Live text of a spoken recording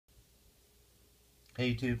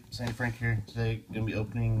Hey YouTube, Sandy Frank here. Today I'm going to be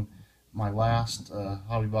opening my last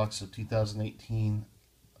hobby box of 2018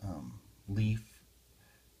 Leaf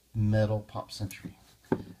Metal Pop Century.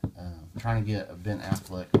 I'm trying to get a Ben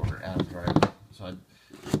Affleck or Adam Driver. So I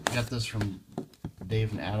got this from Dave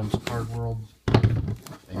and Adam's Card World.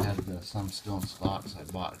 They had some still in stock, so I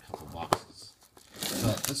bought a couple boxes.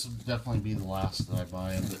 But this will definitely be the last that I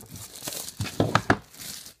buy of it.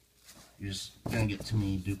 You're just going to get too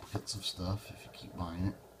many duplicates of stuff if you keep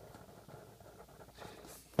buying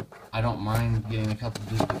it. I don't mind getting a couple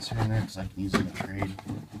duplicates here and there because I can use them to trade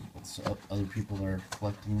with other people that are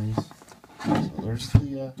collecting these. So there's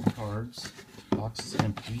the cards. The box is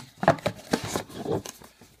empty.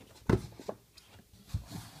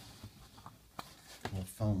 Little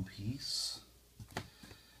foam piece.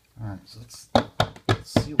 Alright, so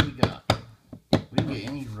let's see what we got. We didn't get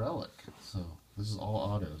any relic, so this is all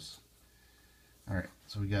autos. Alright,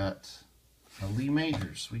 so we got Lee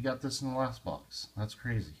Majors. We got this in the last box. That's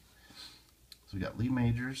crazy. So we got Lee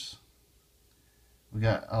Majors. We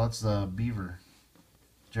got, it's the Beaver.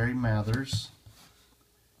 Jerry Mathers.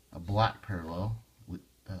 A black parallel with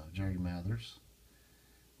Jerry Mathers.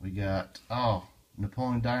 We got,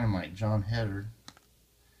 Napoleon Dynamite, John Hader.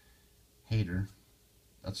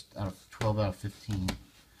 That's out of 12 out of 15.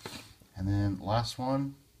 And then last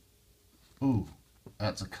one,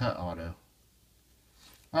 that's a cut auto.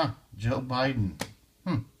 Joe Biden.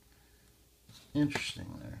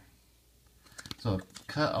 Interesting there. So,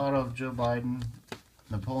 cut auto of Joe Biden,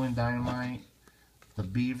 Napoleon Dynamite, the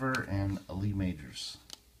Beaver, and a Lee Majors.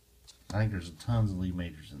 I think there's tons of Lee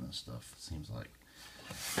Majors in this stuff, it seems like.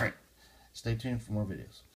 Alright, stay tuned for more videos.